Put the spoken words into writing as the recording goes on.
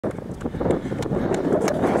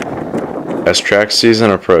As track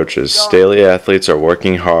season approaches, Staley athletes are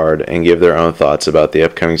working hard and give their own thoughts about the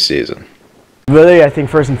upcoming season. Really, I think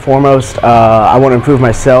first and foremost, I want to improve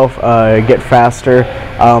myself, get faster,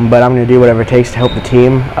 but I'm going to do whatever it takes to help the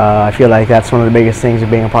team. I feel like that's one of the biggest things of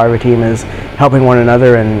being a part of a team is helping one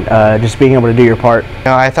another and just being able to do your part.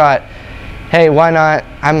 I thought, hey, why not?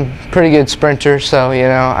 I'm a pretty good sprinter, so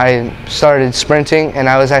I started sprinting and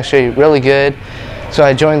I was actually really good. So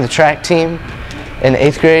I joined the track team in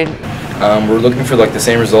 8th grade. We're looking for the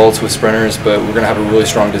same results with sprinters, but we're going to have a really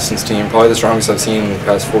strong distance team, probably the strongest I've seen in the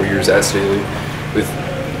past 4 years at Staley. With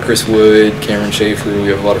Chris Wood, Cameron Schaefer, we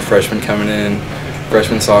have a lot of freshmen coming in,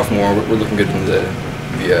 freshman, sophomore. We're looking good in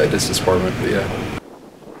the distance department, but yeah.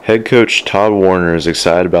 Head coach Todd Warner is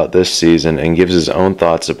excited about this season and gives his own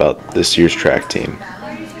thoughts about this year's track team.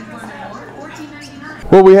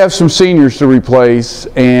 Well, we have some seniors to replace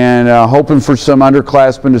and hoping for some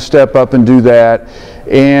underclassmen to step up and do that.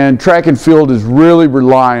 And track and field is really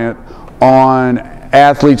reliant on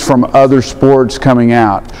athletes from other sports coming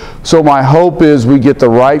out. So my hope is we get the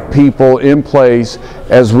right people in place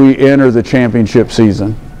as we enter the championship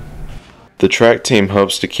season. The track team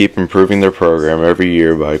hopes to keep improving their program every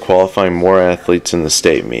year by qualifying more athletes in the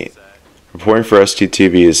state meet. Reporting for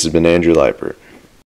STTV, this has been Andrew Leipert.